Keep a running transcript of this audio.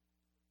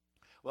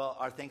Well,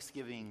 our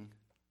Thanksgiving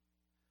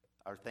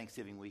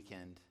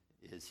weekend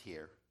is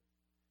here,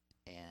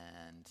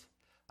 and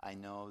I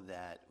know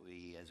that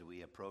as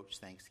we approach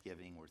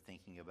Thanksgiving, we're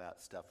thinking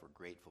about stuff we're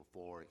grateful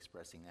for,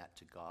 expressing that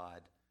to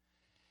God,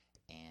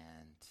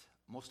 and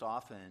most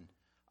often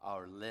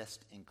our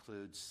list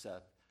includes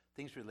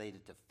things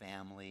related to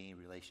family,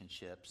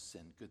 relationships,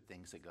 and good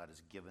things that God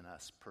has given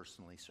us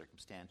personally,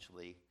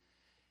 circumstantially.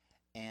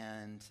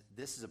 And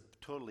this is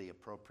totally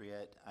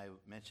appropriate. I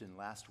mentioned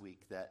last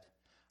week that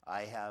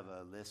I have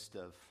a list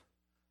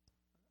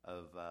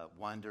of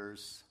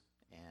wonders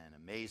and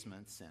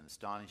amazements and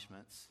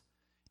astonishments,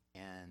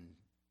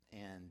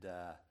 and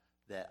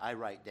that I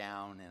write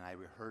down and I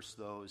rehearse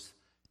those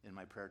in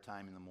my prayer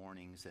time in the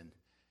mornings, and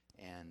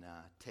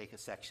take a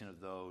section of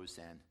those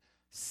and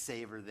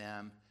savor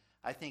them.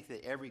 I think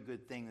that every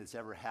good thing that's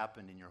ever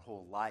happened in your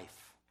whole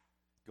life,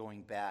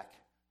 going back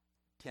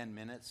 10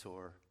 minutes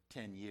or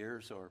 10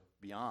 years or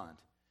beyond,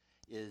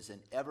 is an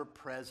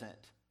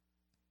ever-present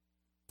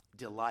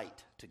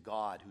delight to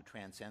God who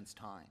transcends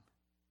time.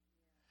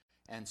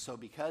 And so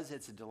because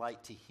it's a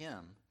delight to Him,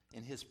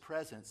 in His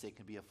presence it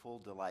can be a full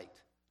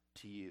delight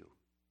to you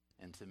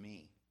and to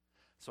me.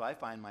 So I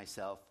find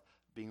myself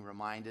being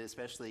reminded,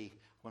 especially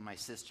when my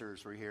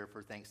sisters were here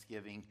for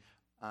Thanksgiving,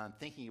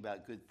 thinking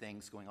about good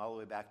things going all the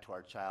way back to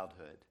our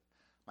childhood.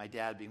 My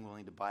dad being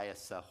willing to buy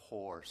us a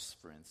horse,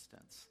 for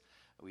instance.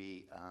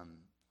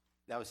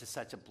 That was just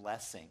such a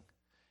blessing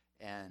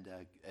and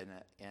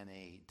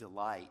a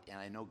delight. And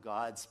I know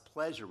God's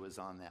pleasure was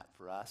on that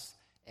for us.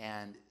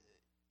 And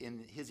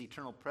in His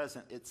eternal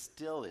present, it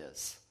still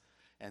is.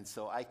 And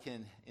so I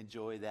can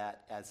enjoy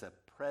that as a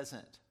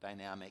present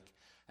dynamic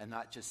and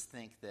not just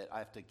think that I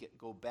have to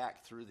go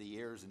back through the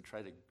years and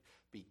try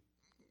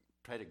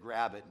to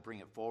grab it and bring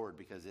it forward,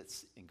 because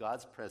it's in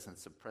God's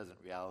presence, a present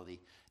reality.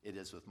 It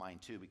is with mine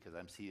too, because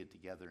I'm seated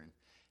together in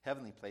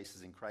heavenly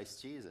places in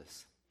Christ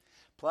Jesus.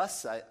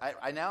 Plus,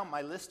 I now,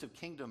 my list of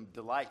kingdom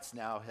delights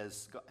now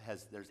has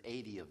there's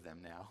 80 of them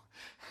now.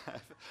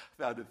 I've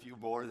found a few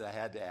more that I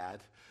had to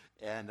add,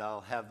 and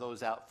I'll have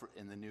those out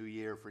in the new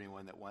year for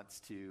anyone that wants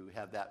to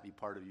have that be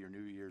part of your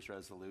New Year's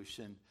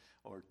resolution,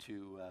 or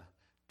to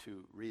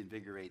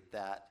reinvigorate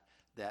that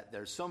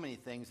there's so many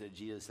things that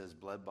Jesus has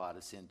blood bought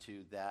us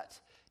into that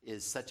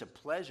is such a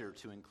pleasure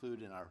to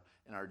include in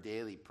our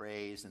daily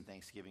praise and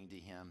thanksgiving to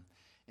Him,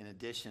 in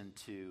addition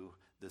to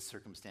the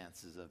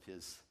circumstances of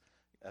His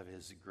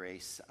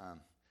grace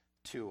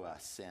to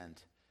us,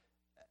 and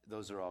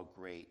those are all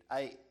great.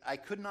 I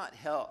could not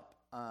help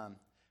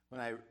when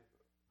I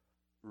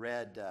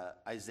read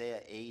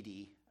Isaiah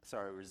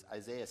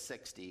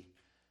 60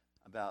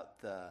 about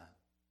the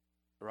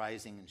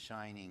rising and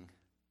shining.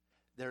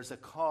 There's a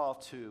call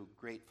to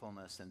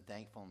gratefulness and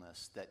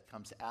thankfulness that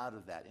comes out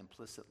of that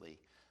implicitly,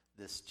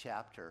 this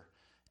chapter.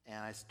 And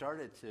I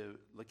started to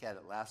look at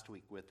it last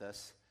week with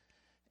us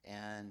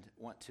and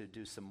want to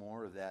do some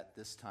more of that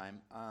this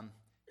time.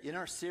 In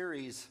our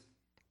series,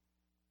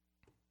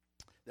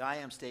 the I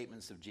Am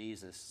Statements of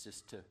Jesus,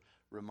 just to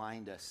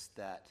remind us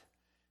that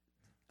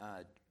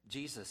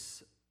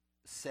Jesus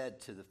said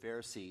to the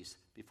Pharisees,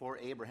 before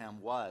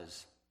Abraham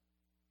was,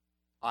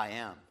 I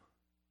am.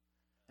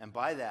 And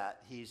by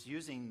that, he's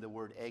using the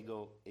word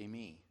ego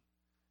eimi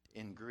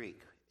in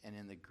Greek. And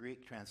in the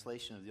Greek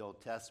translation of the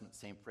Old Testament,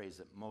 same phrase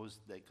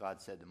that God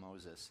said to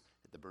Moses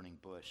at the burning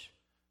bush.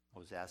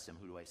 Moses asked him,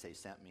 who do I say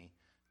sent me?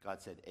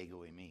 God said,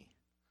 ego eimi.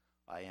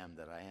 I am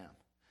that I am.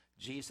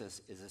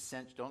 Jesus is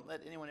essential. Don't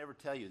let anyone ever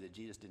tell you that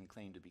Jesus didn't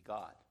claim to be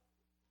God,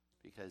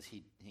 because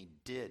he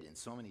did in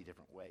so many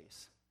different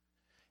ways.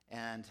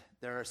 And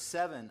there are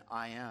 7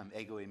 I am,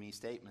 ego eimi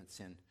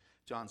statements in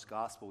John's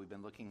Gospel. We've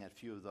been looking at a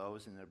few of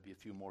those, and there'll be a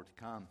few more to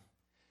come.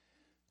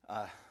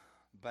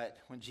 But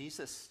when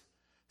Jesus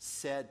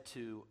said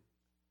to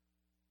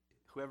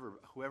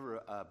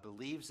whoever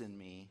believes in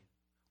me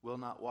will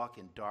not walk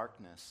in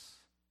darkness,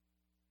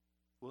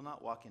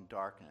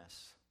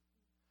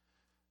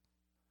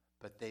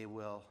 but they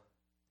will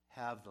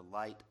have the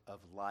light of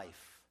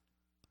life.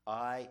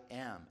 I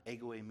am,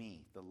 ego eimi,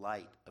 the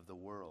light of the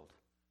world.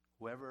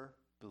 Whoever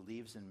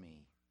believes in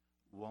me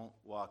won't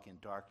walk in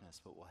darkness,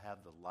 but will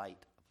have the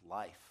light of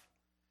life.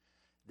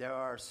 There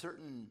are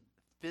certain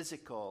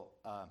physical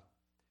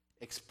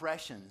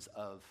expressions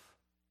of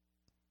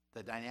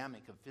the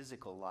dynamic of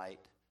physical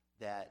light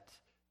that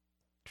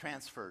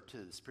transfer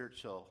to the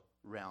spiritual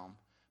realm,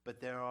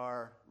 but there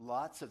are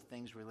lots of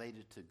things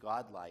related to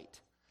God light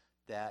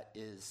that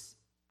is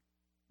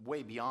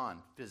way beyond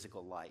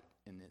physical light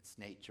in its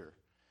nature.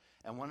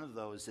 And one of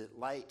those, the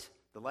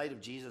light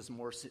of Jesus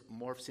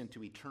morphs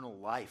into eternal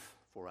life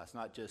for us,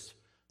 not just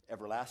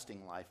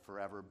everlasting life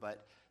forever,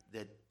 but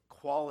the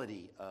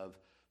quality of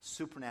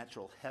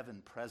supernatural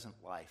heaven-present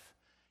life,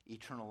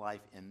 eternal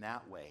life in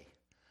that way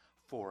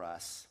for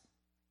us.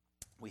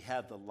 We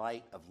have the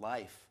light of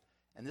life,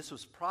 and this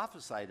was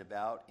prophesied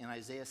about in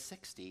Isaiah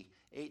 60,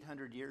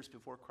 800 years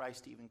before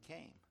Christ even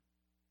came.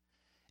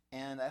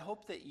 And I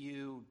hope that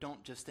you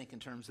don't just think in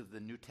terms of the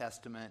New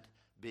Testament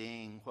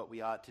being what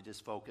we ought to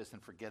just focus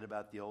and forget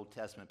about the Old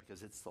Testament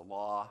because it's the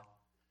law.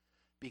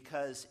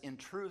 because in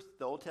truth,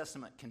 the Old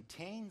Testament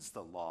contains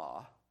the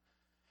law,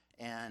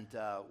 and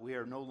we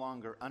are no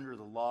longer under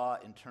the law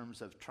in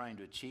terms of trying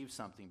to achieve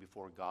something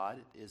before God.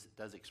 It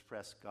does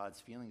express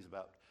God's feelings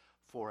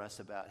for us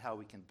about how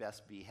we can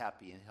best be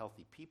happy and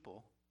healthy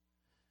people.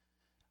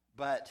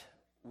 But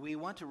we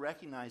want to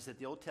recognize that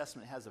the Old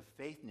Testament has a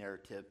faith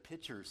narrative,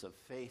 pictures of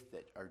faith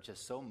that are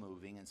just so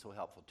moving and so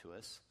helpful to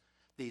us.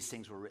 These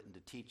things were written to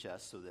teach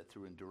us so that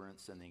through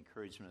endurance and the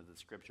encouragement of the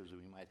Scriptures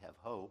we might have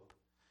hope.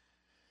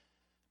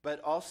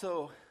 But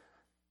also,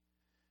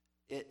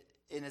 in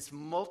its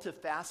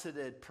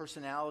multifaceted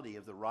personality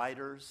of the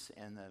writers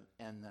and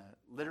the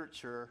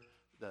literature,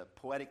 the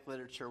poetic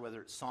literature,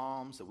 whether it's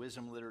Psalms, the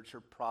wisdom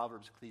literature,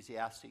 Proverbs,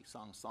 Ecclesiastes,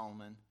 Song of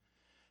Solomon,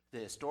 the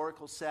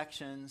historical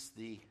sections,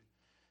 the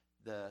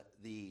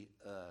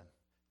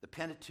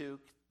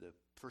Pentateuch, the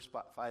first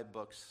 5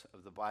 books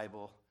of the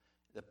Bible,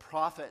 the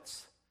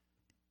prophets.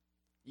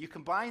 You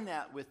combine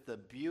that with the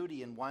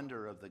beauty and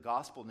wonder of the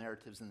gospel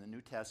narratives in the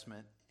New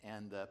Testament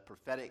and the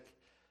prophetic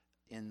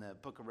in the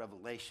book of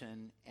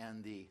Revelation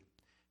and the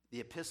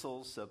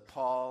epistles of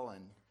Paul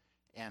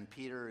and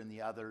Peter and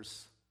the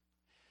others.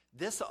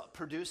 This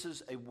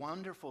produces a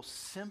wonderful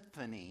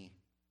symphony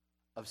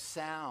of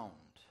sound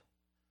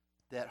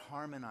that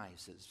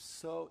harmonizes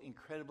so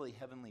incredibly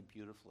heavenly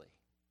beautifully.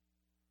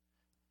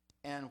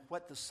 And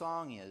what the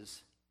song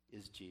is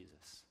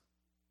Jesus.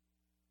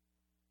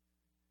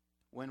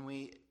 When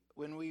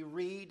we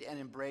read and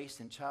embrace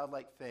in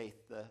childlike faith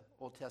the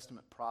Old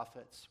Testament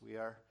prophets, we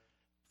are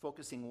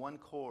focusing one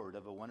chord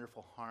of a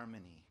wonderful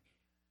harmony.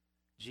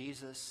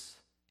 Jesus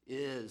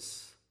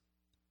is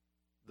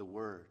the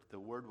Word. The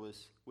Word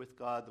was with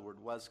God, the Word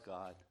was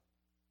God,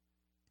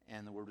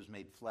 and the Word was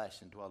made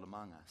flesh and dwelt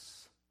among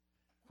us.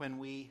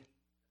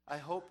 I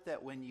hope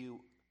that when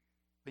you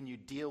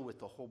deal with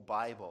the whole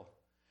Bible,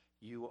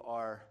 you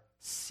are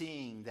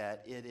seeing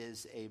that it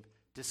is a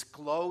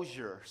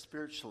disclosure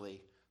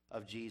spiritually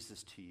of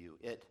Jesus to you.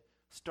 It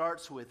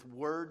starts with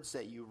words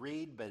that you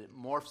read, but it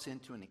morphs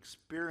into an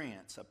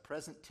experience, a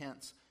present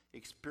tense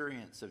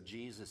experience of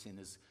Jesus in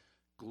his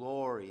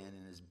glory and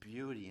in his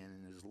beauty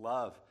and in his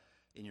love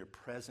in your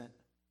present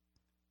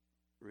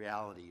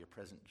reality, your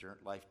present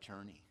life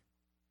journey,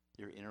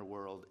 your inner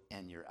world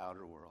and your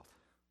outer world.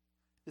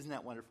 Isn't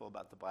that wonderful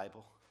about the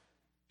Bible?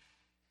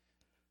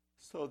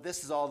 So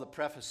this is all the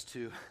preface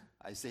to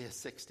Isaiah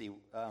 60.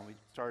 We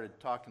started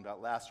talking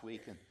about last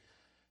week,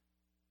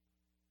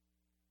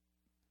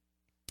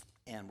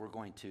 and we're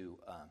going to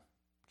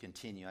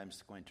continue. I'm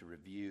just going to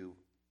review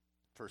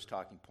first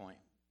talking point.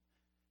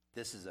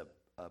 This is a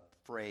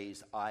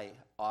phrase I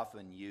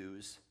often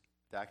use.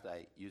 In fact,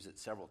 I use it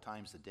several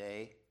times a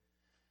day.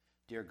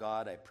 Dear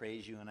God, I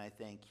praise you and I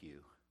thank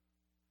you.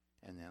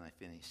 And then I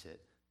finish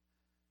it.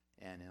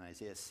 And in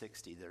Isaiah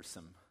 60, there's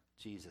some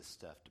Jesus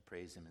stuff to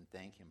praise him and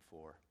thank him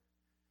for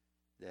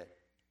that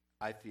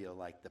I feel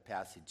like the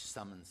passage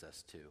summons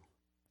us to.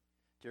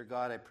 Dear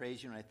God, I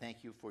praise you and I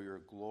thank you for your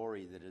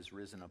glory that has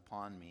risen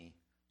upon me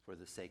for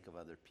the sake of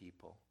other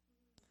people.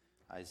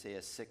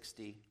 Isaiah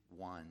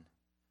 61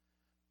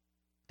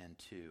 and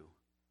 2.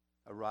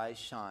 Arise,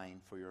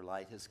 shine, for your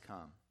light has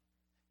come,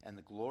 and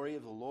the glory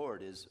of the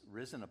Lord is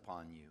risen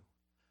upon you.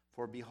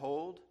 For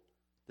behold,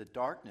 the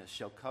darkness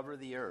shall cover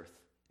the earth,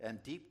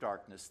 and deep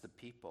darkness the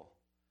people.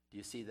 Do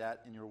you see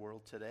that in your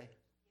world today?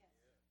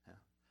 Yes. Yeah.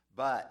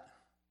 But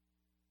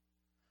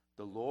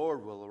the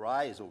Lord will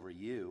arise over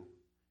you,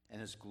 and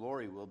his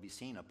glory will be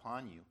seen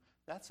upon you.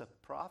 That's a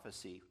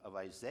prophecy of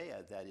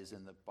Isaiah that is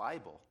in the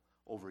Bible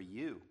over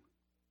you.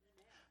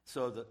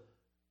 So the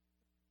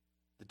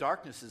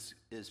darkness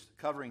is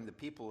covering the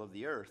people of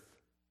the earth,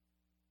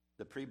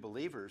 the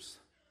pre-believers,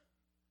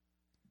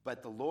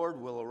 but the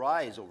Lord will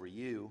arise over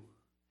you,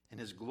 and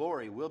his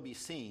glory will be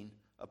seen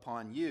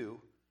upon you,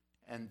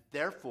 and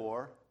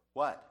therefore,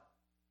 what?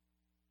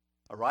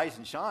 Arise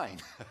and shine.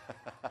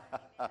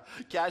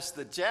 Cash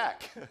the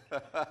check.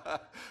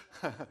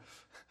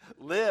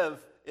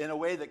 Live in a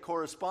way that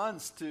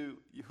corresponds to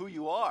who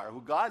you are,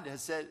 who God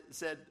has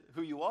said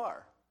who you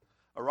are.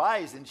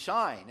 Arise and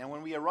shine. And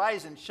when we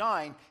arise and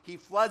shine, he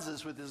floods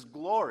us with his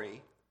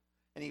glory,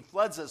 and he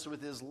floods us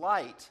with his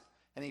light,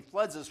 and he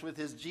floods us with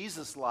his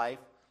Jesus life.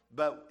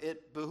 But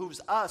it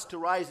behooves us to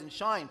rise and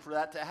shine for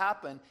that to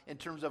happen in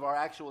terms of our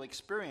actual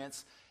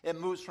experience. It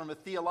moves from a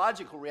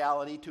theological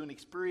reality to an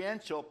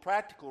experiential,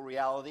 practical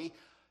reality,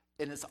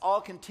 and it's all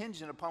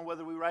contingent upon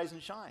whether we rise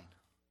and shine.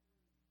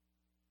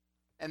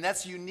 And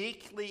that's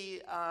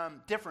uniquely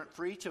different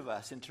for each of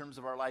us in terms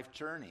of our life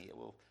journey. It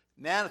will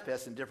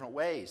manifest in different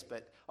ways,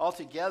 but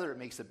altogether it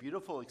makes a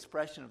beautiful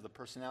expression of the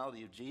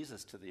personality of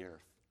Jesus to the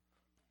earth.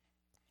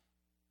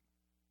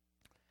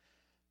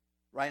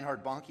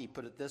 Reinhard Bonnke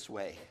put it this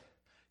way: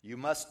 you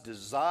must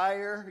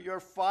desire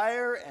your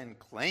fire and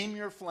claim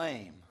your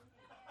flame.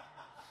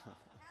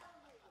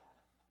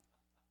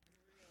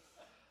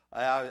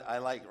 I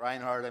like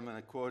Reinhard. I'm going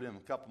to quote him a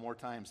couple more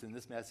times in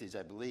this message,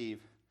 I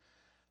believe.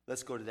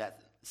 Let's go to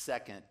that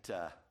second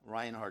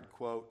Reinhard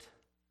quote.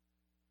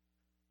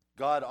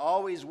 God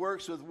always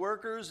works with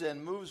workers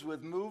and moves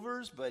with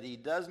movers, but he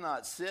does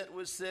not sit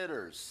with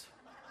sitters.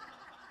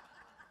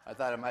 I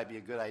thought it might be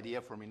a good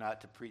idea for me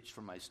not to preach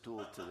from my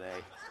stool today.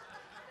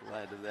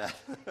 Glad of that.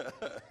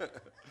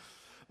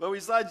 But we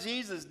saw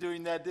Jesus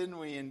doing that, didn't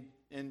we,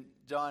 in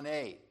John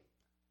 8?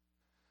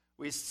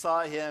 We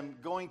saw him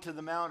going to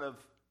the Mount of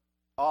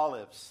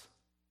Olives,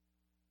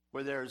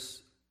 where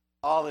there's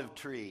olive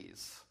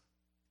trees.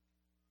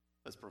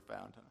 That's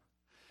profound, huh?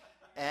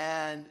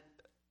 And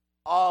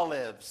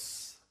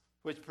olives,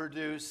 which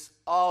produce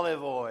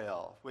olive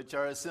oil, which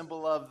are a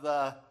symbol of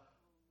the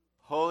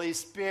Holy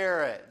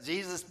Spirit.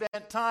 Jesus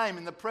spent time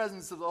in the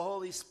presence of the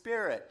Holy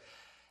Spirit.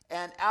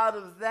 And out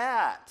of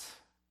that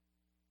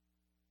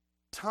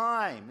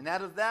time, and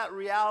out of that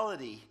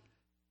reality,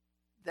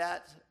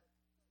 that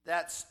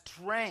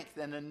strength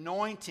and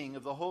anointing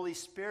of the Holy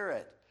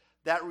Spirit,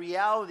 that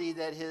reality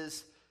that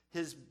his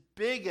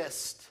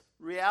biggest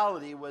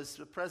reality was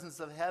the presence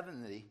of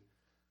heaven that he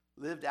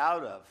lived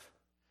out of.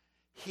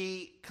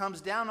 He comes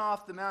down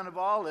off the Mount of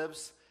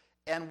Olives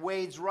and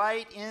wades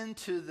right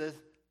into the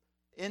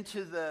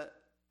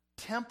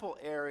temple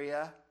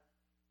area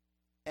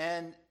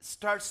and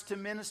starts to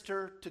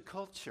minister to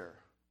culture.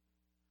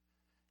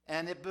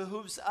 And it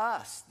behooves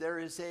us. There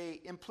is an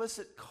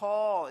implicit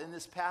call in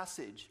this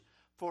passage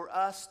for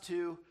us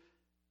to,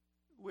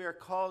 we are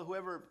called,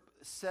 whoever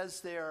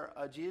says they are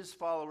Jesus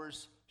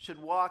followers should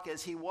walk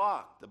as he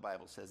walked, the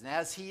Bible says. And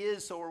as he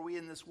is, so are we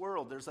in this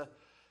world.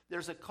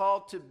 There's a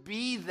call to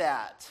be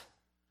that,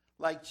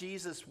 like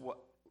Jesus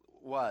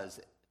was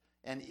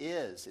and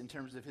is, in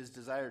terms of his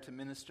desire to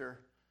minister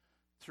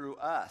through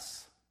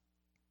us.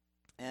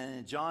 And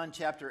in John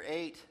chapter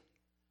 8,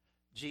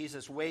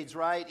 Jesus wades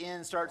right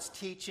in, starts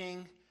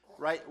teaching,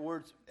 right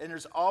words, and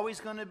there's always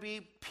going to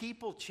be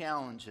people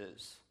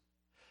challenges.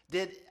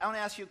 I want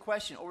to ask you a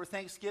question. Over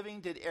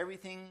Thanksgiving, did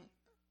everything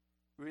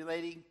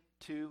relating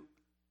to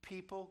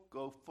people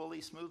go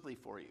fully smoothly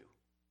for you?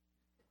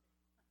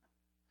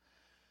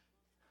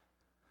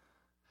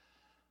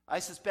 I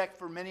suspect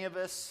for many of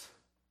us,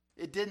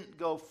 it didn't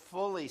go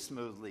fully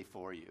smoothly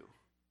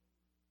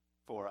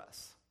for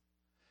us.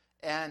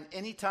 And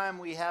anytime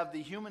we have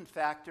the human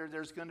factor,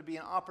 there's going to be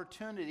an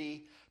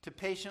opportunity to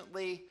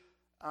patiently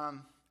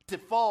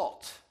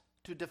default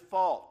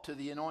to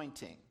the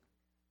anointing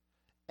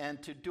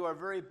and to do our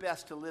very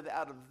best to live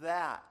out of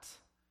that.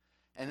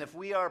 And if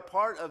we are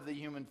part of the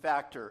human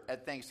factor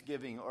at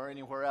Thanksgiving or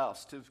anywhere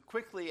else, to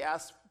quickly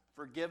ask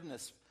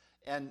forgiveness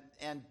and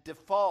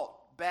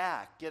default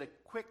back, get a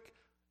quick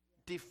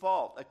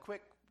default, a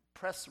quick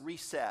press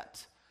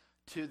reset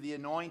to the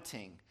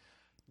anointing.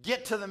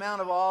 Get to the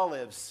Mount of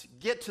Olives,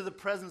 get to the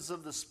presence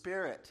of the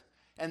Spirit,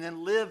 and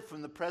then live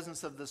from the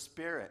presence of the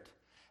Spirit.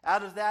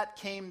 Out of that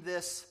came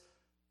this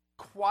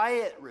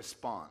quiet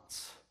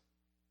response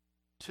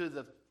to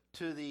the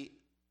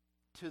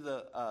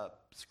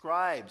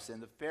scribes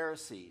and the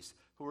Pharisees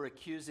who were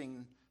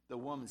accusing the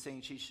woman,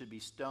 saying she should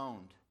be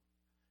stoned,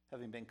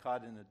 having been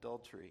caught in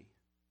adultery.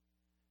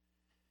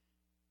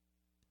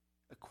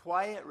 A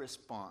quiet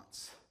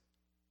response.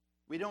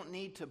 We don't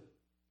need to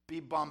be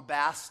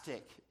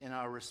bombastic in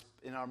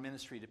our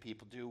ministry to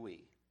people, do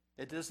we?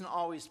 It doesn't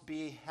always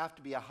have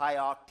to be a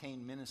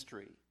high-octane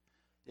ministry.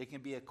 It can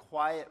be a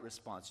quiet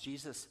response.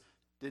 Jesus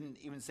didn't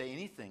even say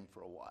anything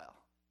for a while.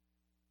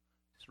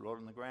 Just wrote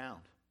on the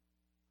ground.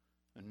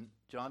 And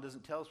John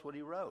doesn't tell us what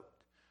he wrote.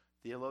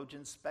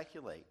 Theologians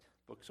speculate.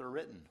 Books are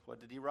written. What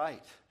did he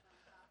write?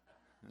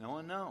 No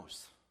one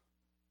knows.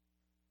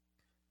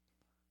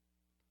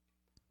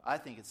 I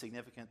think it's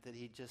significant that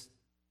he just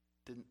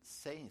didn't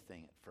say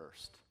anything at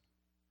first.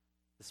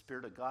 The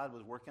Spirit of God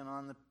was working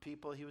on the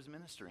people he was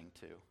ministering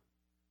to,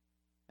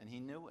 and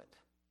he knew it.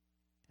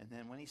 And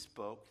then when he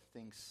spoke,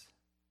 things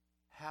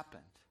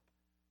happened.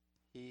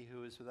 He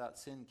who is without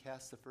sin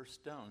cast the first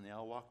stone. They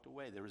all walked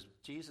away. There was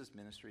Jesus'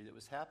 ministry that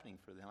was happening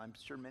for them. I'm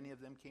sure many of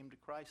them came to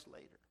Christ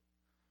later.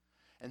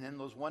 And then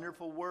those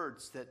wonderful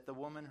words that the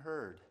woman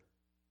heard,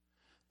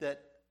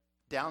 that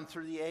down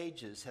through the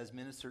ages has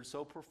ministered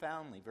so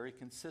profoundly, very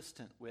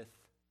consistent with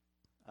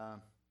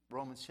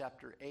Romans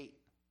chapter 8,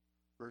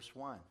 verse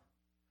 1.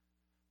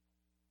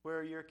 Where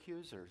are your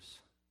accusers?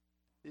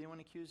 Is anyone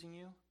accusing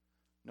you?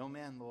 No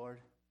man, Lord.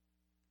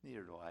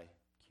 Neither do I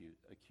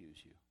accuse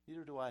you.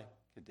 Neither do I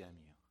condemn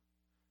you.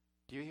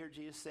 Do you hear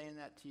Jesus saying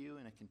that to you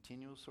in a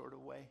continual sort of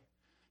way?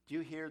 Do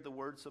you hear the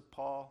words of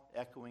Paul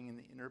echoing in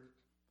the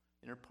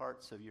inner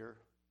parts of your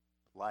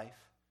life?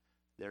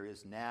 There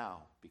is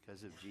now,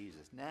 because of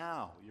Jesus,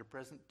 now, your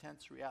present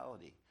tense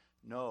reality,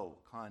 no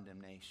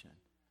condemnation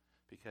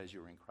because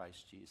you're in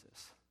Christ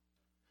Jesus.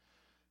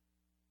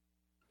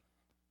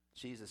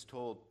 Jesus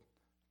told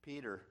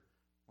Peter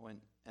when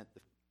at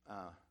the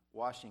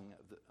washing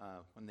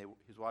of when he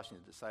was washing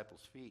the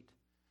disciples' feet,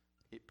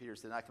 Peter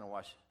said, "Don't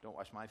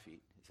wash my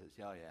feet." He says,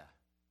 "Oh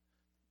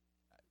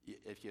yeah.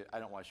 If I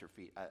don't wash your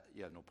feet,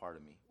 you have no part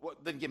of me." Well,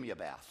 then give me a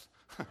bath,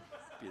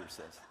 Peter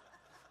says.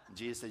 And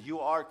Jesus said, "You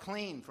are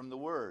clean from the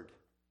word,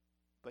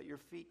 but your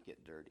feet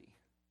get dirty."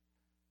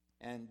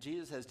 And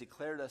Jesus has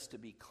declared us to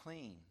be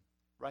clean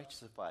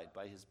righteousified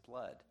by his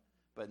blood.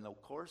 But in the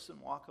course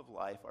and walk of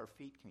life, our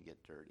feet can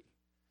get dirty.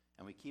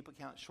 And we keep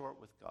account short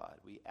with God.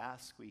 We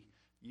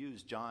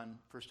use 1 John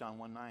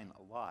 1:9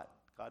 a lot.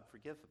 God,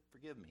 forgive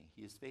me.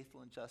 He is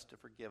faithful and just to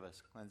forgive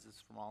us, cleanse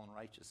us from all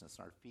unrighteousness,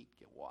 and our feet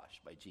get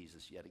washed by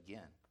Jesus yet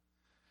again.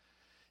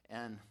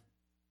 And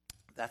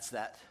that's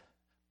that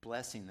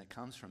blessing that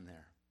comes from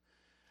there.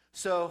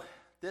 So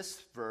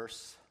this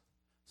verse,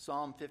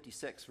 Psalm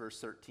 56, verse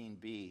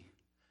 13b,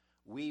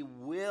 we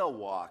will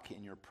walk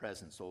in your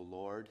presence, O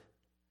Lord,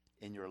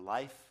 in your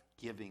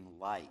life-giving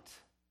light.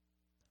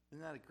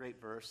 Isn't that a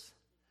great verse?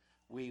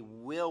 We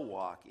will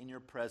walk in your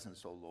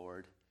presence, O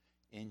Lord,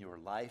 in your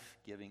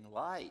life-giving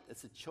light.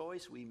 It's a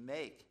choice we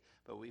make,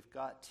 but we've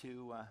got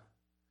to,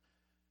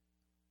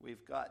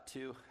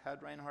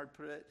 how'd Reinhard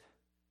put it?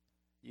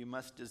 You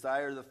must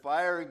desire the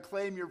fire and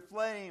claim your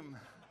flame.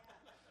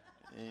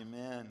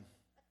 Amen.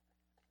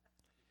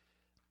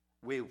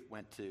 We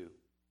went to,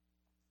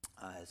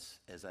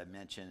 as I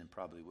mentioned, and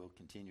probably will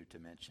continue to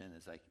mention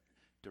as I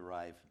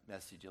derive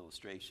message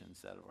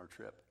illustrations out of our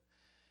trip,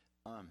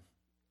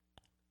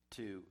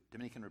 to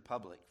Dominican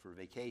Republic for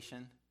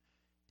vacation.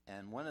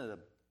 And one of the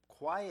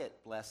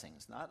quiet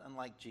blessings, not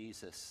unlike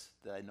Jesus,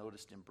 that I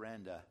noticed in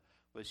Brenda,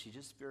 was she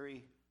just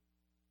very,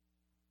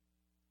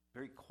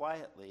 very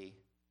quietly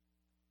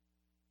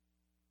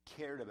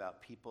cared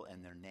about people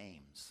and their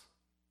names.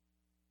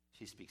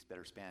 She speaks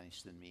better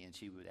Spanish than me, and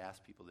she would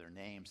ask people their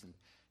names. And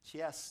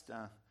she asked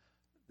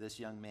this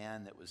young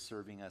man that was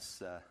serving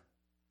us,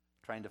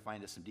 trying to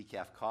find us some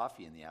decaf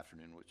coffee in the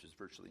afternoon, which was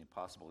virtually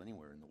impossible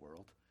anywhere in the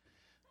world.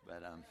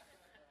 But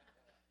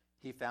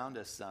he found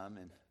us some,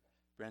 and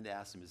Brenda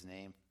asked him his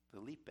name.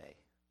 Felipe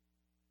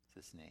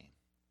is his name.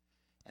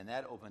 And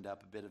that opened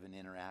up a bit of an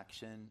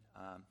interaction.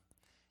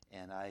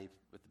 And I,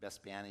 with the best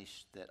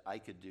Spanish that I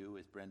could do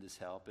with Brenda's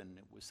help and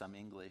with some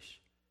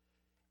English,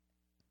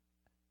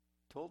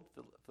 told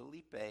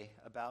Felipe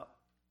about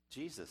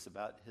Jesus,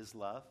 about his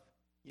love.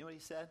 You know what he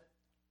said?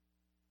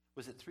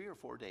 Was it 3 or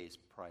 4 days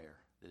prior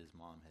that his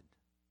mom had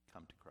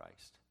come to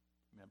Christ?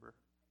 Remember?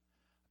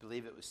 I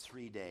believe it was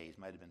 3 days,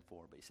 might have been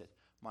 4, but he said,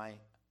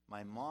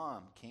 my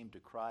mom came to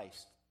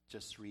Christ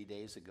just 3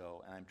 days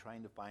ago, and I'm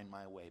trying to find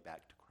my way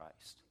back to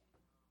Christ.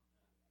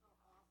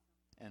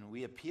 And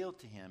we appealed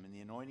to him in the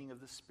anointing of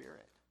the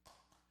Spirit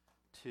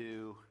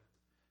to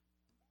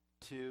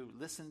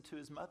listen to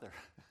his mother.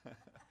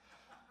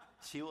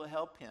 She will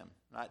help him,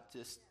 not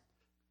just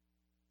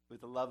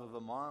with the love of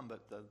a mom,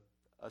 but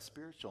a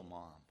spiritual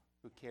mom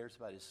who cares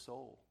about his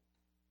soul.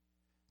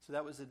 So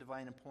that was a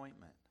divine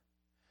appointment.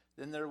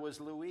 Then there was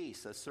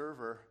Luis, a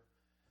server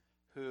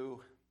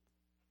who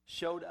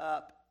showed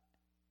up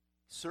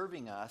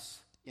serving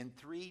us in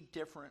 3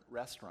 different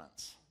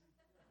restaurants.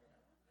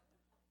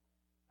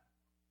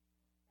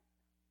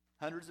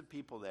 Hundreds of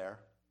people there,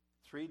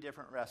 3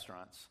 different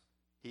restaurants.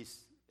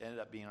 He's ended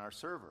up being our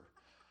server.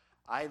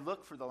 I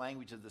look for the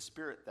language of the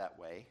Spirit that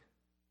way.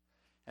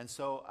 And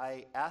so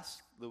I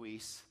asked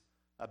Luis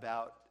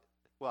about,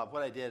 well,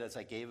 what I did is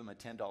I gave him a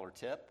 $10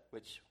 tip,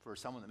 which for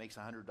someone that makes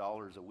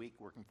 $100 a week,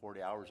 working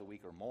 40 hours a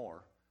week or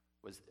more,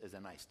 is a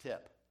nice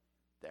tip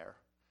there.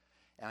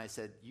 And I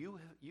said, you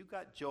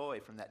got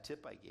joy from that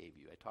tip I gave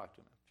you. I talked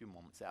to him a few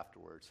moments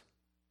afterwards.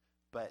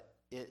 But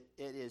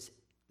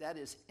that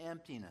is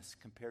emptiness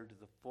compared to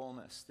the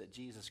fullness that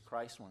Jesus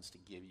Christ wants to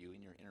give you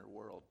in your inner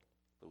world,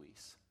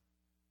 Luis.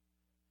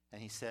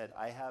 And he said,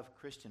 I have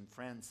Christian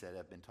friends that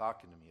have been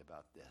talking to me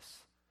about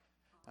this.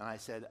 And I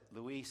said,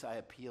 Luis, I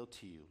appeal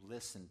to you.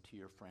 Listen to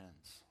your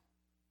friends.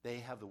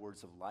 They have the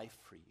words of life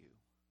for you.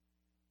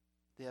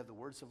 They have the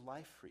words of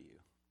life for you.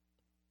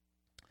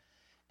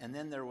 And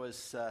then there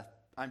was,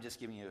 I'm just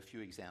giving you a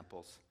few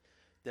examples.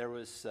 There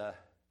was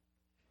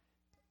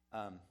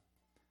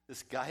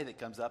this guy that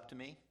comes up to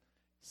me.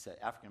 He's an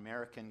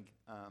African-American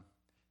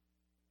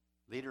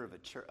leader of a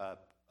church,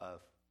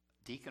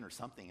 deacon or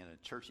something in a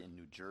church in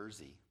New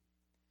Jersey.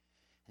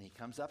 And he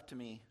comes up to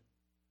me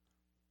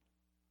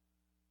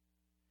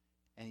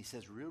and he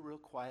says real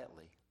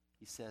quietly,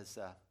 he says,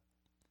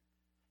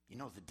 you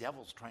know, the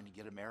devil's trying to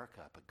get America,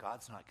 but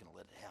God's not going to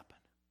let it happen.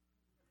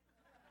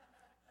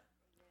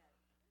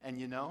 And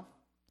you know,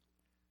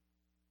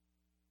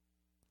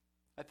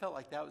 I felt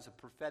like that was a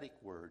prophetic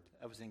word.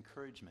 That was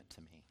encouragement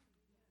to me.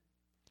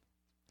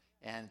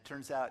 And it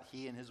turns out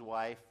he and his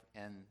wife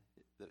and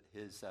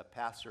his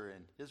pastor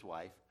and his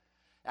wife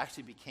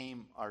actually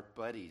became our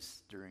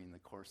buddies during the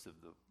course of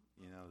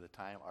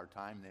our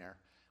time there.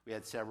 We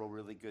had several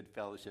really good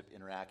fellowship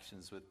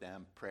interactions with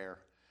them, prayer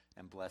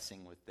and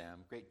blessing with them,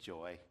 great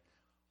joy.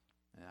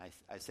 And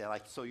I said,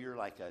 so you're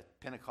like a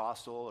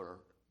Pentecostal or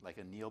like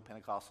a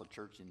neo-Pentecostal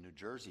church in New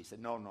Jersey? He said,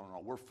 no,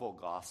 we're full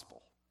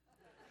gospel.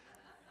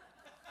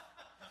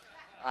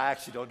 I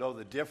actually don't know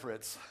the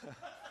difference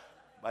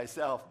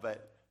myself,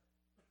 but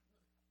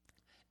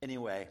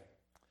anyway,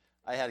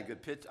 I had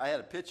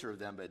a picture of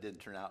them, but it didn't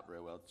turn out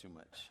very well. Too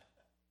much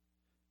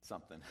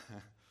something.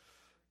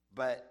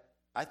 But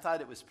I thought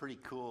it was pretty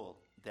cool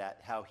that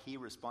how he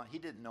responded. He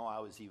didn't know I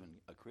was even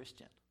a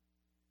Christian.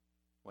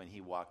 when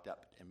he walked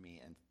up to me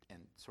and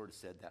sort of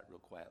said that real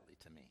quietly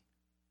to me.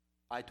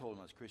 I told him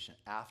I was Christian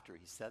after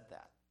he said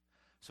that.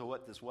 So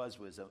what this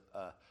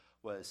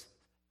was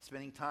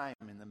spending time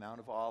in the Mount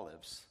of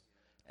Olives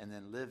and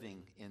then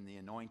living in the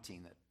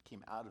anointing that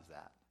came out of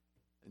that,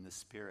 in the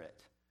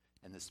Spirit.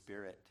 And the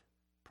Spirit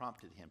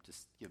prompted him to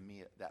give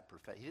me that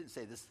prophetic. He didn't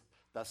say this,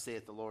 thus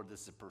saith the Lord,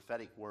 this is a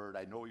prophetic word.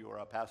 I know you are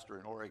a pastor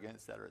in Oregon,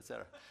 et cetera, et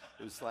cetera.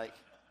 It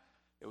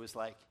was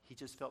like he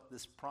just felt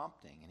this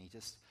prompting, and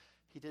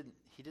he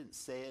didn't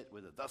say it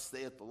with a thus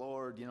saith the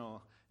Lord,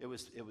 It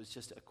was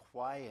just a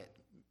quiet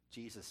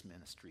Jesus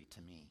ministry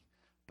to me.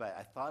 But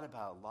I thought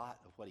about a lot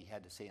of what he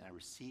had to say, and I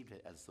received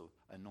it as the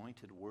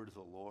anointed word of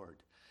the Lord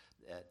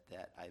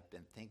that I've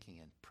been thinking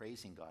and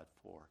praising God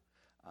for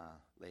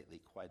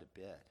lately quite a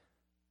bit.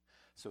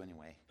 So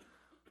anyway,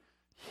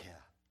 yeah.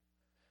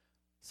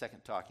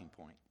 Second talking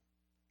point.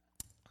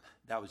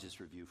 That was just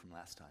review from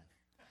last time.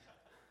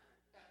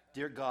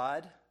 Dear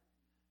God,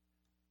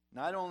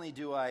 not only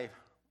do I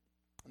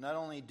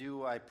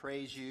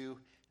praise you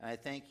and I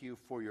thank you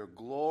for your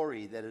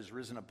glory that has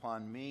risen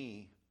upon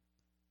me,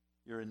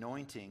 your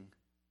anointing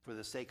for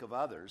the sake of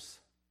others,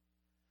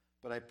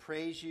 but I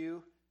praise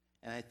you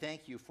and I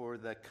thank you for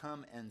the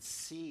come and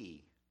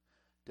see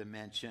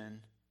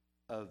dimension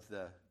of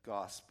the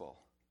gospel.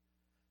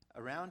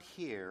 Around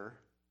here,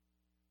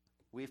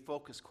 we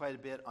focus quite a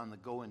bit on the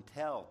go and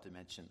tell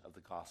dimension of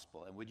the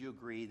gospel. And would you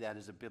agree that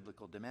is a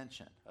biblical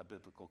dimension, a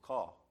biblical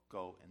call?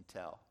 Go and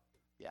tell.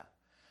 Yeah.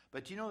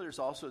 But there's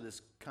also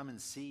this come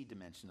and see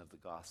dimension of the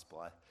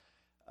gospel.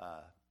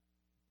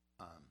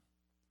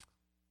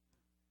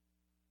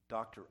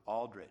 Dr.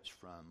 Aldrich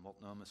from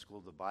Multnomah School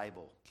of the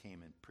Bible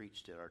came and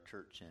preached at our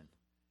church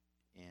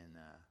in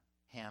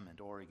Hammond,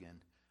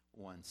 Oregon,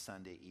 one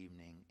Sunday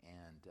evening,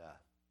 and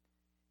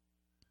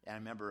I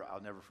remember,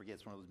 I'll never forget.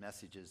 It's one of those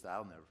messages that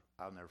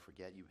I'll never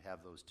forget. You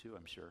have those too,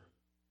 I'm sure.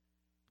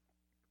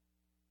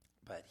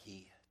 But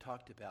he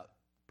talked about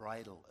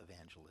bridal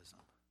evangelism,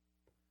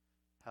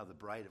 how the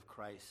bride of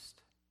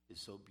Christ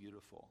is so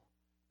beautiful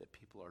that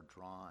people are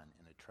drawn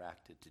and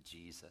attracted to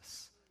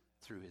Jesus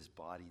through his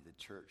body, the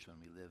church,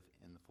 when we live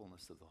in the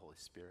fullness of the Holy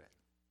Spirit.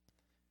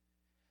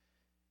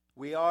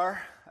 We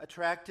are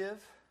attractive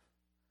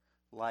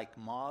like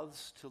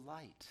moths to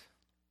light.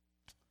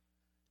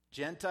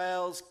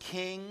 Gentiles,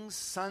 kings,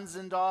 sons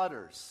and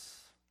daughters.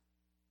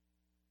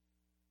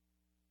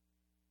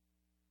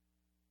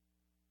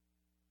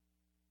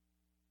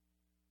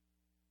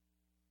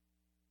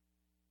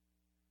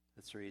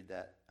 Let's read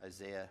that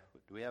Isaiah.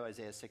 Do we have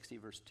Isaiah 60,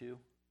 verse 2?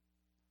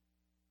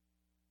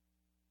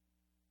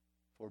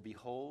 For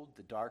behold,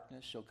 the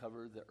darkness shall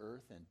cover the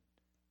earth, and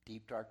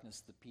deep darkness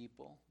the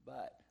people.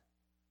 But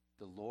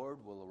the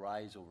Lord will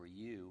arise over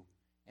you,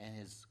 and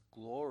his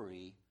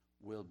glory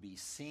will be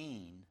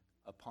seen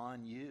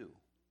upon you.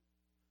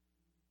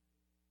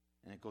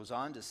 And it goes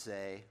on to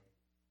say,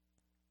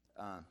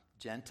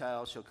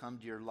 Gentiles shall come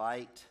to your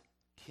light,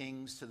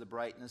 kings to the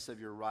brightness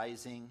of your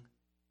rising.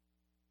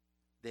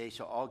 They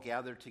shall all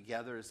gather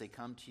together as they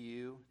come to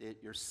you.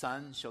 Your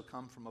sons shall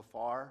come from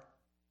afar.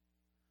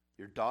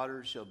 Your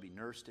daughters shall be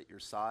nursed at your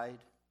side.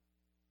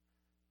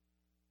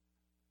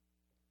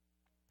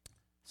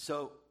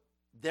 So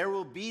there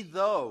will be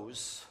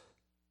those,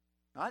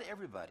 not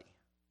everybody,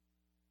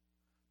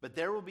 but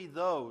there will be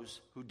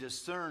those who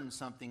discern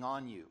something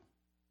on you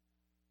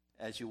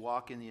as you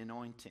walk in the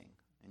anointing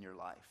in your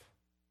life.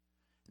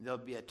 And they'll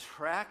be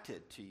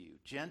attracted to you,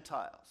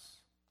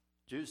 Gentiles,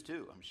 Jews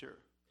too, I'm sure.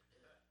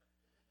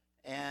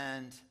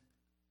 And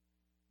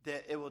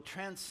that it will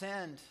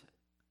transcend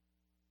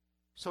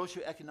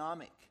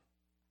socioeconomic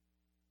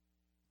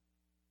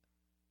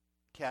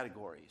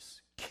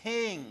categories.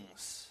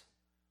 Kings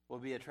will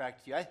be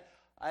attracted to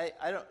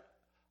you.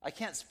 I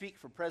can't speak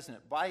for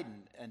President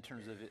Biden in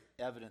terms of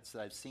evidence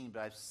that I've seen,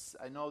 but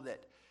I know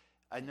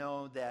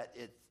that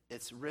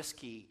it's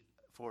risky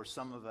for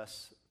some of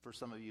us, for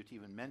some of you to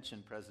even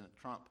mention President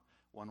Trump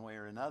one way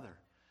or another.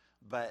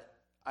 But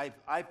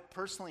I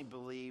personally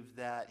believe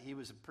that he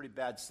was a pretty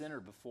bad sinner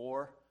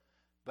before,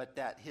 but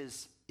that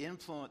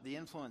the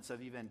influence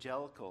of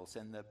evangelicals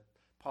and the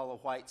Paula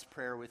White's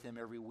prayer with him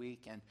every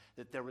week, and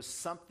that there was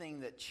something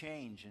that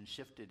changed and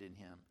shifted in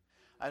him.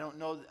 I don't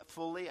know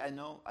fully. I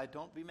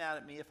don't be mad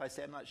at me if I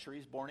say I'm not sure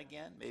he's born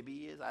again. Maybe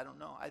he is. I don't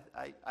know.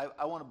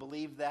 I want to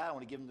believe that. I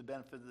want to give him the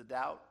benefit of the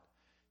doubt.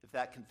 If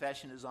that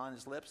confession is on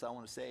his lips, I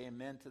want to say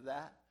amen to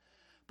that.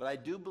 But I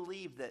do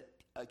believe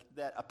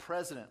that a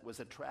president was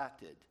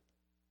attracted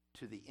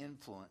to the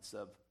influence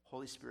of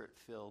Holy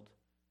Spirit-filled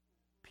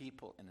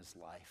people in his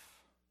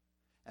life.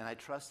 And I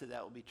trust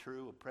that will be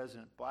true of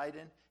President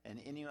Biden and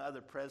any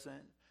other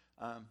president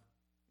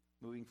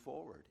moving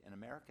forward in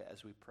America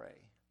as we pray.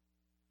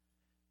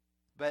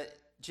 But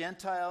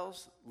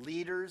Gentiles,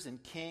 leaders,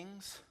 and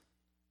kings,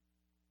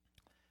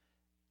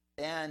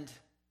 and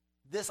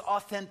this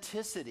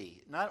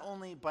authenticity, not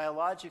only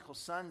biological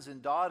sons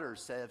and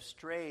daughters that have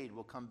strayed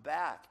will come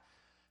back,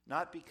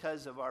 not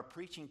because of our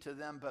preaching to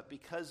them, but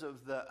because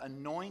of the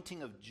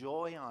anointing of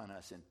joy on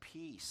us and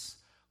peace.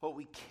 What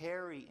we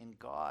carry in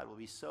God will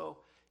be so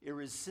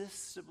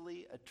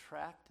irresistibly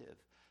attractive.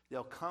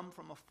 They'll come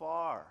from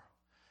afar,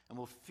 and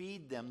we'll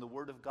feed them the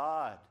Word of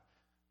God.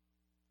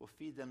 We'll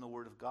feed them the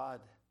Word of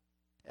God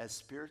as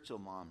spiritual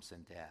moms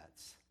and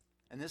dads.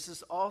 And this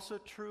is also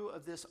true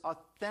of this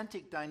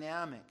authentic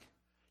dynamic.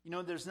 You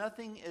know, there's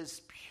nothing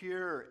as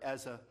pure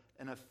as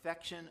an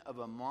affection of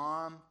a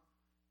mom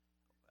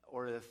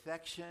or an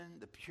affection,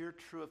 the pure,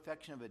 true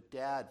affection of a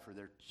dad for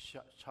their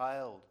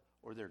child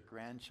or their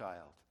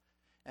grandchild.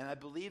 And I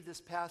believe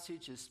this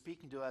passage is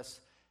speaking to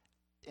us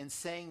in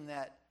saying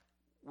that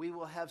we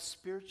will have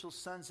spiritual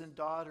sons and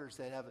daughters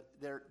that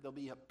there'll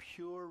be a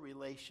pure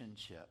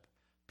relationship.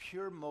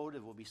 Pure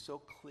motive will be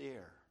so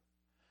clear,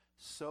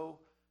 so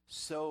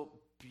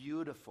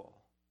beautiful.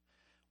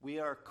 We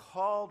are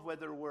called,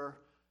 whether we're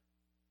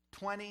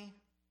 20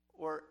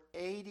 or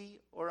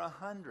 80 or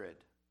 100,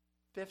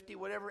 50,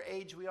 whatever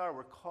age we are,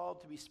 we're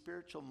called to be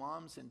spiritual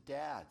moms and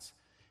dads.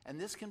 And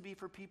this can be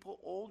for people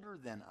older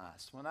than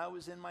us. When I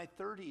was in my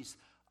 30s,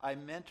 I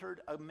mentored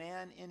a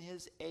man in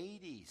his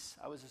 80s.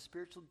 I was a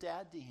spiritual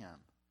dad to him.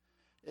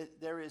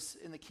 There is,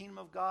 in the kingdom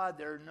of God,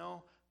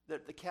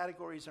 the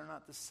categories are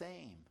not the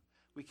same.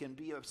 We can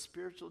be a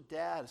spiritual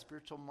dad, a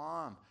spiritual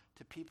mom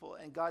to people,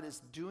 and God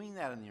is doing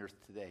that on the earth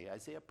today.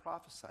 Isaiah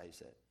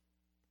prophesies it.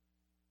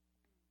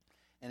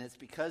 And it's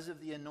because of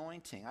the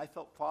anointing. I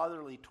felt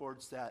fatherly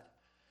towards that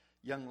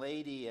young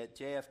lady at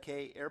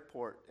JFK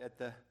Airport at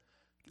the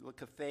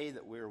cafe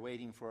that we were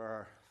waiting for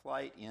our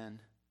flight in.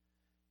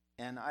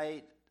 And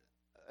I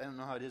don't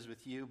know how it is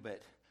with you,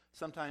 but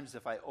sometimes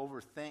if I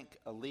overthink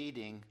a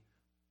leading,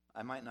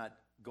 I might not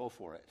go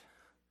for it.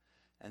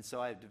 And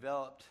so I've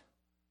developed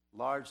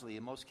largely,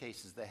 in most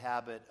cases, the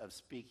habit of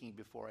speaking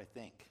before I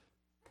think.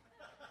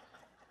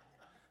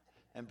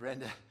 And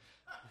Brenda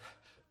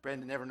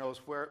never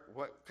knows what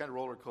kind of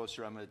roller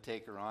coaster I'm going to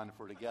take her on if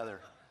we're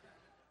together.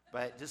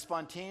 But just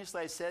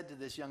spontaneously I said to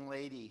this young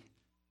lady,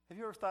 "Have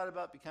you ever thought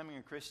about becoming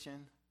a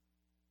Christian?"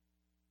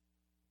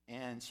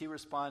 And she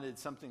responded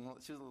something, she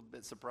was a little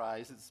bit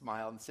surprised and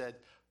smiled and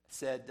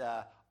said,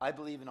 "I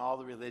believe in all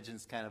the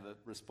religions," kind of a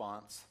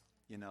response.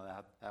 You know,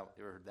 you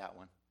ever heard that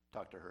one?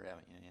 Talked to her,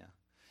 haven't you?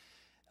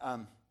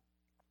 Yeah.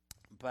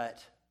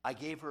 But I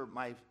gave her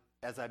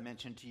as I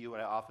mentioned to you, what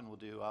I often will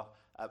do,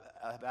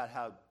 about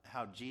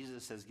how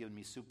Jesus has given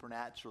me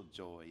supernatural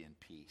joy and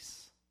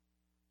peace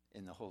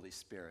in the Holy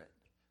Spirit.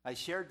 I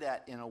shared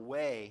that in a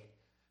way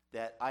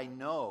that I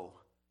know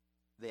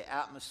the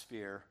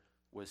atmosphere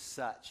was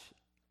such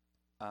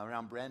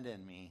around Brenda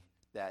and me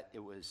that it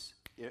was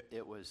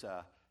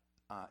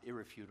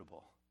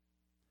irrefutable.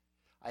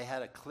 I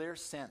had a clear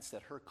sense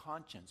that her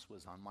conscience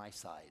was on my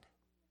side.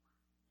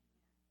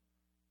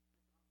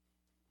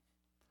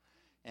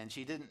 And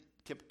she didn't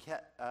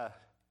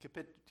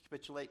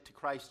capitulate to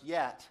Christ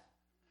yet,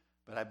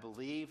 but I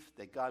believe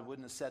that God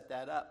wouldn't have set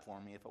that up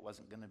for me if it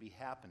wasn't going to be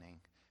happening,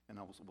 and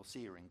we'll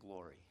see her in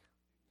glory.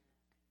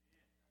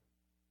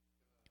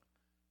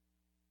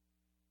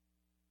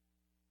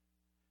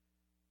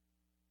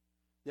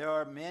 There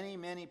are many,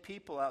 many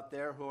people out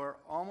there who are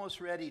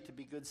almost ready to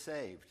be good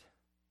saved.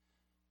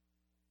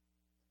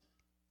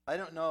 I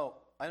don't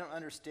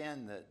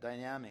understand the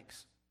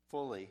dynamics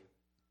fully.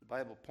 The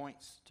Bible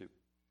points to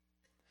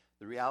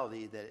the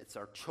reality that it's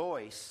our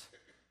choice,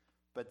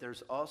 but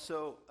there's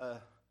also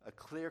a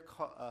clear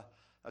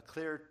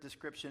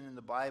description in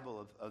the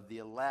Bible of the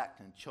elect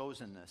and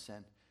chosenness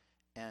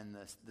and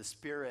the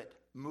Spirit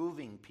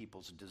moving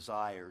people's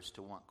desires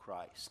to want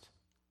Christ.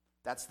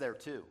 That's there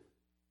too.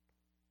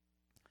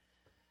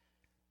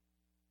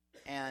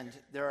 And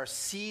there are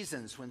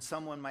seasons when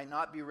someone might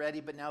not be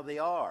ready, but now they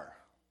are.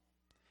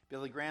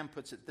 Billy Graham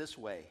puts it this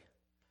way: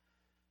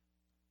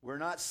 we're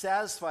not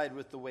satisfied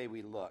with the way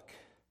we look.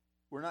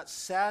 We're not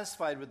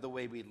satisfied with the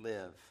way we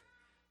live.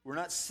 We're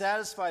not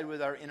satisfied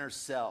with our inner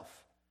self.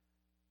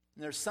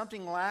 And there's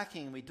something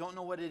lacking, and we don't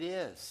know what it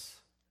is.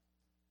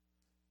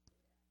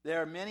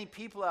 There are many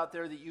people out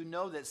there that you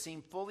know that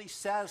seem fully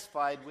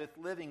satisfied with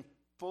living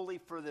fully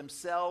for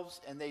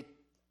themselves, and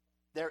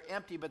they're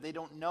empty, but they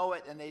don't know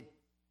it, and they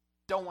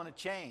don't want to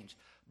change.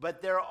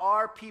 But there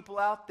are people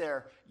out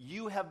there,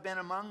 you have been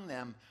among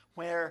them,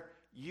 where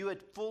you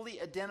had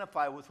fully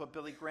identified with what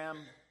Billy Graham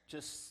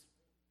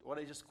what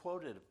I just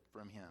quoted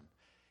from him.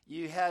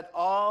 You had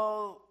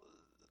all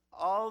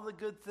the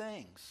good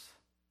things,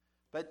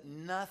 but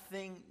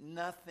nothing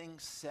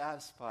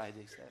satisfied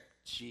except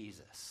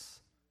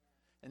Jesus.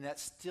 And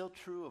that's still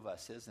true of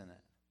us, isn't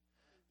it?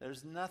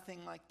 There's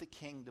nothing like the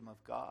kingdom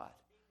of God.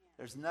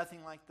 There's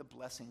nothing like the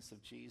blessings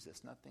of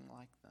Jesus, nothing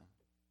like them.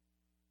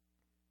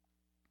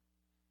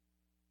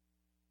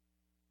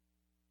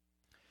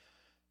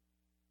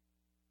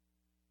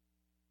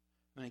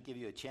 I'm going to give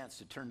you a chance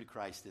to turn to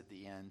Christ at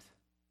the end,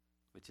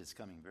 which is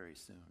coming very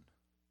soon.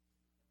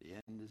 The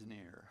end is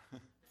near.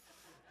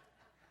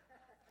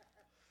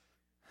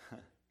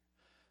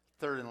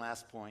 Third and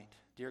last point.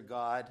 Dear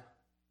God,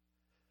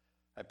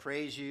 I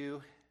praise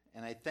you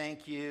and I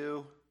thank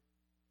you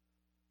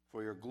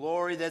for your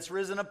glory that's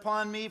risen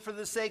upon me for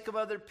the sake of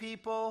other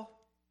people.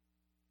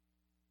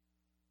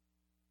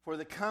 for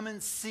the come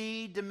and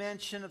see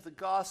dimension of the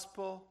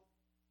gospel.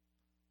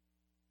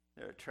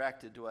 They're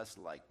attracted to us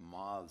like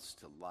moths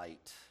to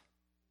light,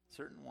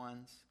 certain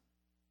ones.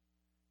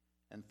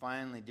 And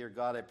finally, dear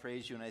God, I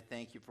praise you and I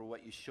thank you for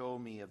what you show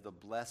me of the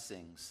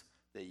blessings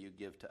that you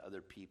give to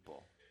other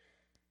people.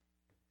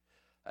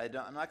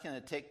 I'm not going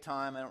to take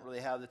time. I don't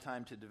really have the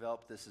time to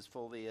develop this as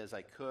fully as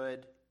I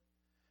could.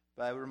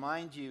 But I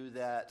remind you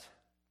that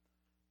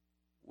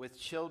with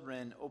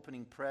children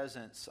opening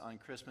presents on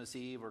Christmas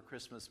Eve or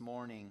Christmas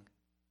morning,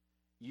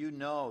 you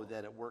know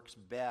that it works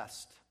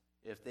best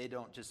if they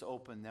don't just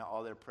open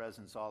all their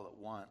presents all at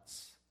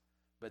once,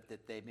 but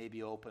that they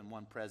maybe open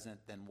one present,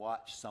 then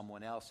watch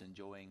someone else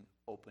enjoying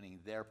opening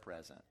their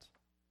present.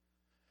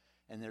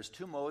 And there's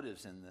two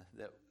motives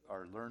that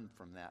are learned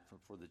from that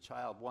for the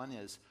child. One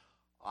is,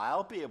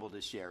 I'll be able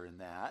to share in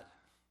that.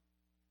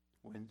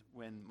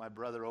 When my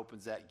brother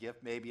opens that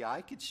gift, maybe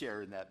I could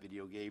share in that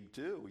video game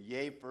too.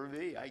 Yay for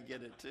me, I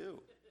get it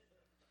too.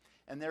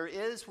 And there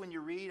is, when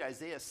you read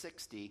Isaiah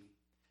 60,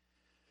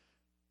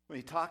 when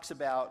he talks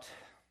about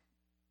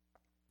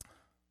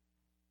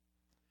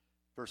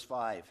verse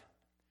 5,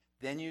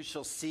 then you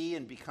shall see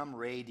and become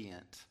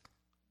radiant.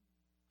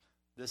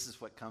 This is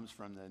what comes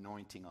from the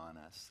anointing on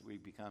us. We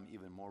become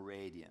even more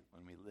radiant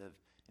when we live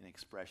in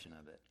expression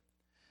of it.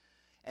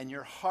 And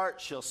your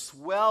heart shall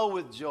swell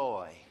with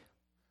joy.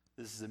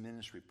 This is the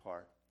ministry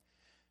part.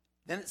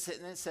 Then it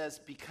says,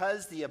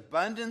 because the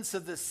abundance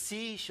of the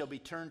sea shall be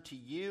turned to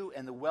you,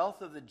 and the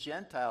wealth of the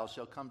Gentiles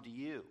shall come to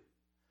you.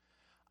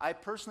 I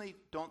personally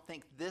don't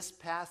think this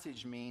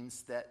passage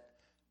means that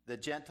the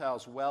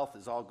Gentiles' wealth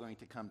is all going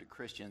to come to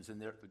Christians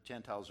and the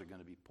Gentiles are going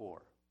to be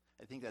poor.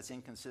 I think that's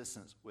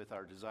inconsistent with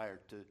our desire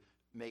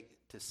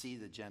to see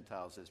the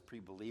Gentiles as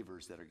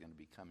pre-believers that are going to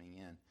be coming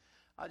in.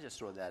 I'll just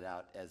throw that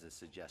out as a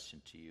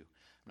suggestion to you.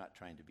 I'm not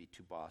trying to be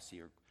too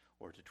bossy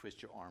or to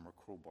twist your arm or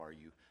crowbar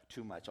you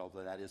too much,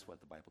 although that is what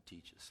the Bible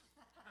teaches.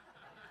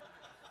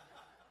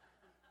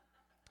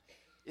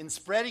 In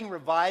spreading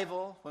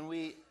revival, when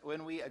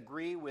we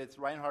agree with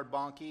Reinhard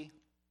Bonnke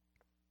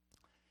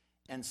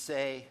and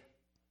say,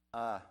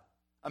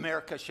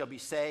 America shall be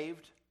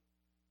saved,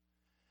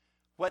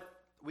 what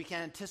we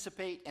can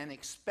anticipate and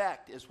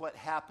expect is what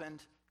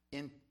happened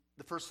in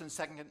the first and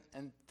second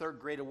and third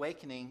Great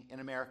Awakening in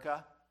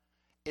America,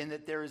 in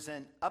that there is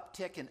an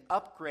uptick and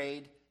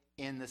upgrade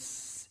in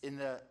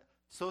the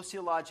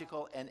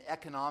sociological and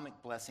economic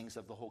blessings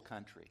of the whole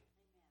country.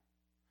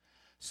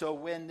 So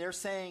when they're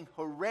saying,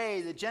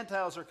 hooray, the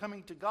Gentiles are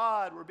coming to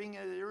God,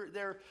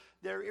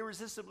 they're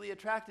irresistibly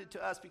attracted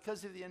to us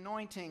because of the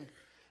anointing,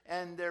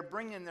 and they're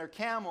bringing their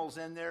camels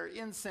and their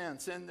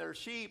incense and their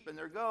sheep and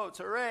their goats,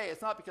 hooray,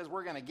 it's not because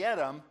we're going to get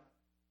them.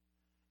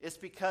 It's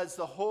because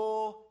the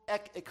whole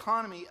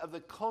economy of the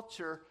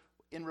culture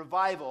in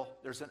revival,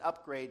 there's an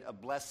upgrade, a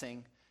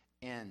blessing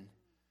in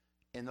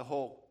the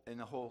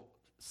whole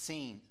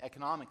scene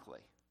economically.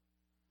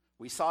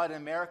 We saw it in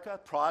America.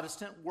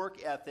 Protestant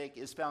work ethic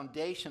is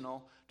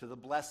foundational to the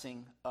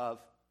blessing of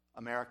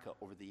America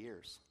over the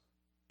years.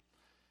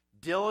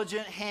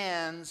 Diligent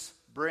hands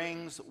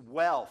brings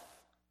wealth.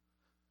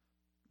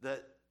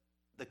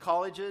 The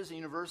colleges and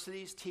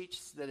universities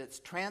teach that it's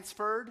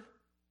transferred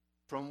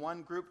from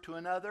one group to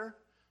another.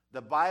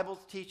 The Bible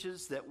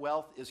teaches that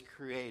wealth is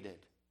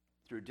created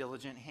through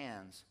diligent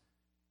hands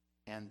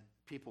and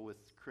people with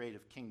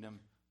creative kingdom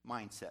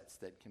mindsets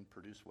that can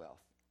produce wealth.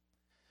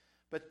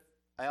 But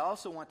I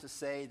also want to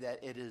say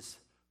that it is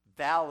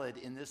valid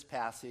in this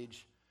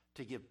passage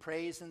to give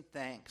praise and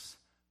thanks,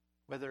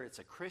 whether it's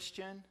a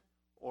Christian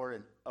or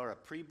a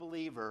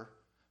pre-believer,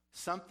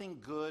 something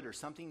good or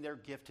something they're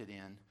gifted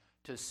in,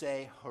 to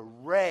say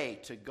hooray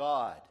to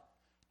God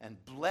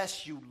and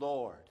bless you,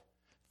 Lord.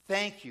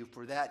 Thank you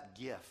for that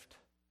gift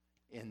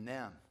in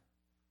them.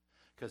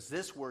 Because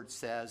this word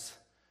says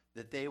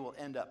that they will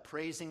end up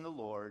praising the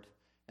Lord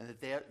and that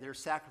their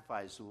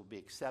sacrifice will be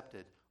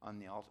accepted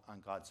on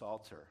God's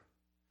altar.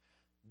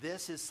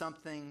 This is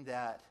something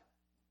that,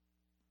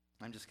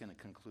 I'm just going to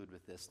conclude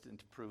with this, and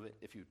to prove it,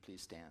 if you would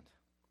please stand.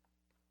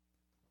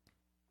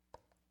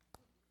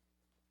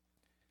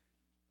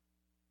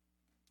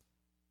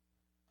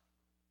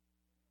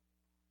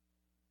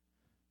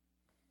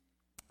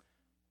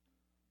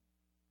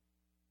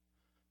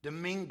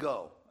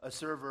 Domingo, a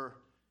server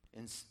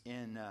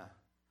in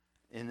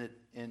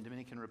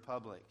Dominican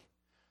Republic,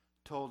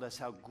 told us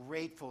how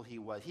grateful he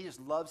was. He just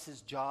loves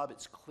his job.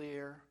 It's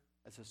clear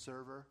as a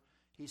server.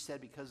 He said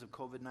because of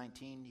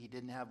COVID-19, he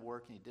didn't have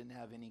work and he didn't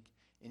have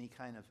any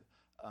kind of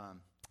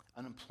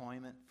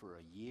unemployment for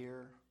a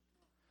year.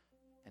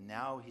 And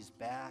now he's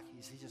back.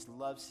 He just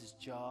loves his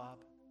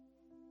job.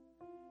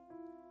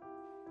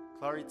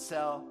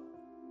 Claritzel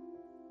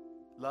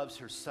loves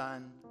her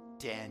son,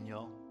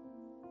 Daniel.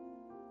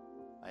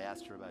 I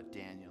asked her about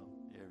Daniel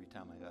every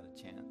time I got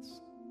a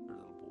chance, her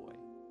little boy.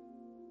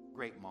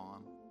 Great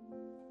mom.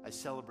 I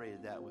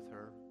celebrated that with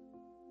her.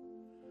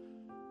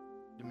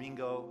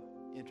 Domingo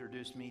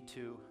introduced me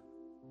to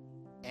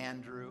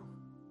Andrew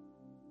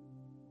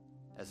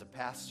as a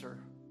pastor,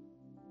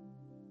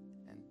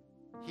 and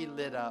he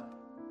lit up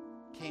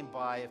came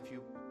by a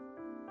few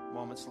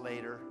moments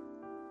later.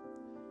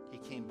 He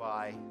came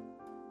by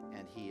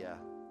and he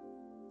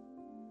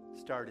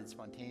started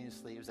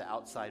spontaneously. It was an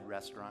outside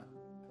restaurant.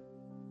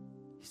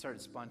 He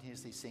started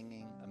spontaneously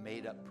singing a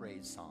made-up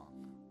praise song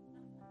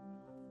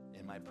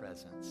in my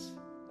presence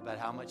about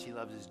how much he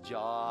loves his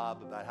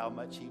job, about how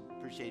much he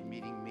appreciated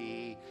meeting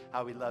me,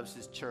 how he loves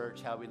his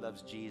church, how he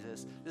loves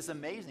Jesus. This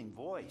amazing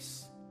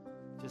voice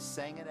just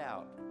sang it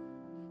out.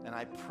 And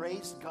I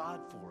praised God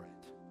for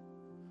it.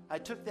 I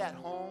took that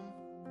home.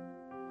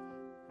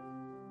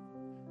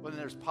 Well, then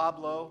there's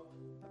Pablo,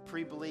 a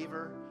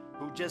pre-believer,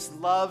 who just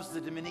loves the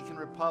Dominican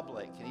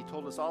Republic, and he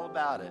told us all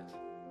about it.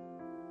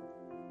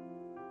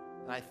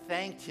 And I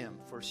thanked him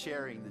for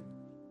sharing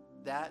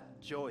that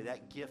joy,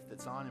 that gift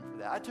that's on him for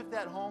that. I took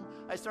that home.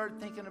 I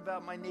started thinking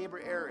about my neighbor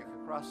Eric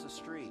across the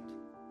street,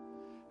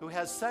 who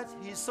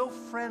he's so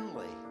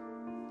friendly.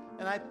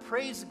 And I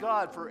praise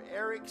God for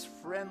Eric's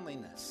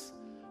friendliness.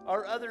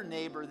 Our other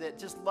neighbor that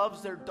just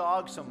loves their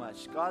dog so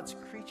much, God's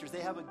creatures. They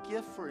have a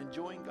gift for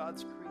enjoying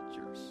God's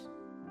creatures.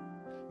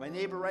 My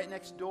neighbor right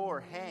next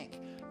door, Hank,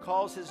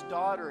 calls his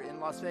daughter in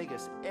Las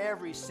Vegas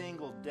every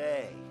single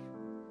day.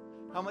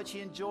 How much he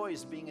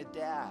enjoys being a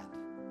dad.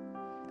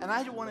 And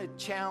I want to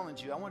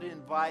challenge you. I want to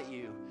invite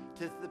you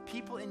to the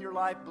people in your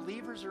life,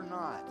 believers or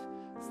not.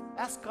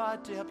 Ask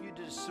God to help you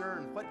to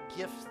discern what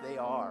gifts they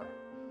are,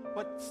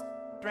 what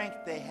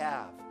strength they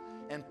have,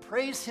 and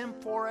praise him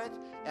for it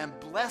and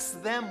bless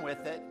them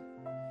with it.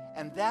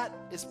 And that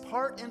is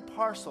part and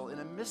parcel in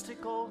a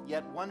mystical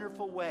yet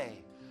wonderful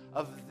way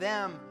of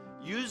them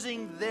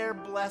using their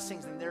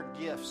blessings and their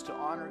gifts to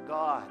honor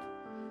God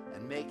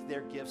and make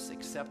their gifts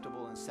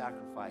acceptable in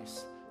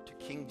sacrifice to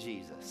King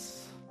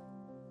Jesus.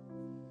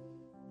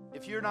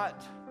 If you're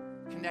not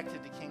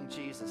connected to King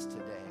Jesus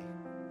today,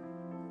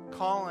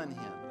 call on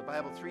him. The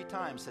Bible 3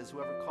 times says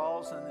whoever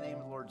calls on the name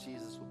of the Lord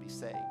Jesus will be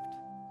saved.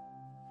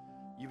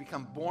 You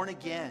become born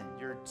again.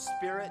 Your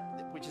spirit,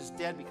 which is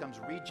dead, becomes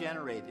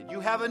regenerated. You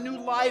have a new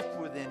life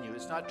within you.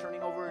 It's not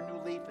turning over a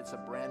new leaf. It's a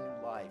brand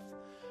new life.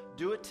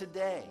 Do it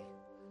today.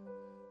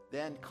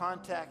 Then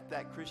contact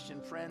that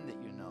Christian friend that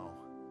you know.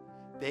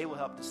 They will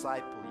help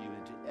disciple you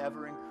into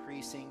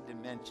ever-increasing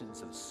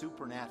dimensions of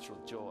supernatural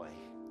joy.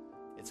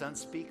 It's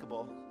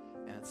unspeakable,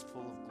 and it's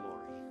full of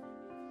glory.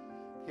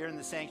 Here in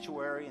the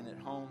sanctuary and at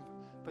home,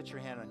 put your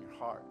hand on your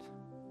heart.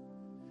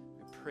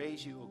 We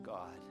praise you, O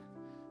God,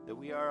 that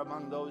we are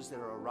among those that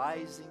are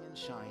arising and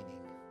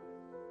shining.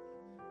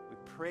 We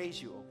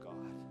praise you, O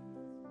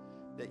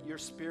God, that your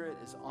Spirit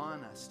is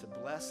on us to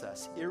bless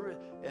us,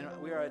 and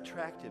we are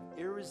attractive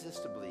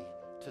irresistibly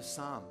to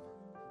some.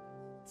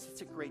 It's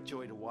such a great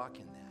joy to walk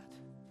in that.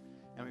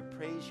 And we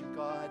praise you,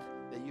 God,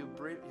 that you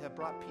have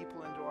brought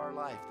people into our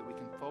life, that we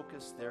can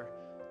focus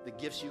the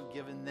gifts you've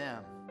given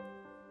them,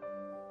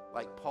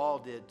 like Paul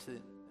did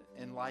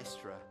in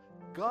Lystra.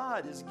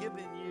 God has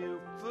given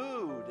you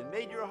food and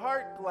made your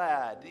heart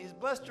glad, and he's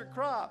blessed your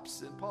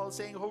crops. And Paul is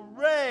saying,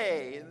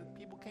 hooray! And the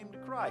people came to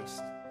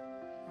Christ.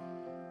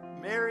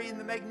 Mary in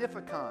the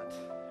Magnificat,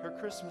 her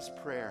Christmas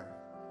prayer.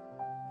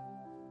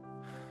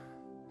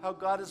 How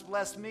God has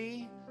blessed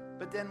me,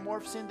 but then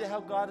morphs into how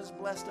God has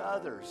blessed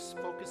others,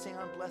 focusing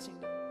on blessing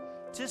them.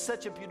 Just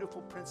such a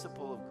beautiful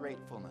principle of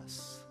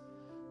gratefulness.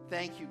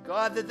 Thank you,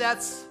 God,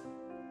 that's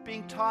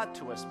being taught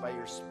to us by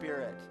your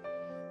Spirit,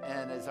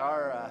 and as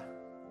our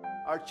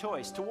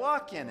choice to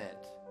walk in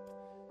it.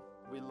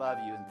 We love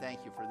you and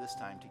thank you for this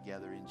time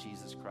together in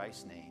Jesus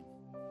Christ's name.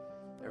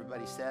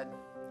 Everybody said,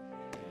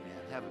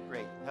 amen. Have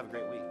a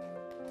great week.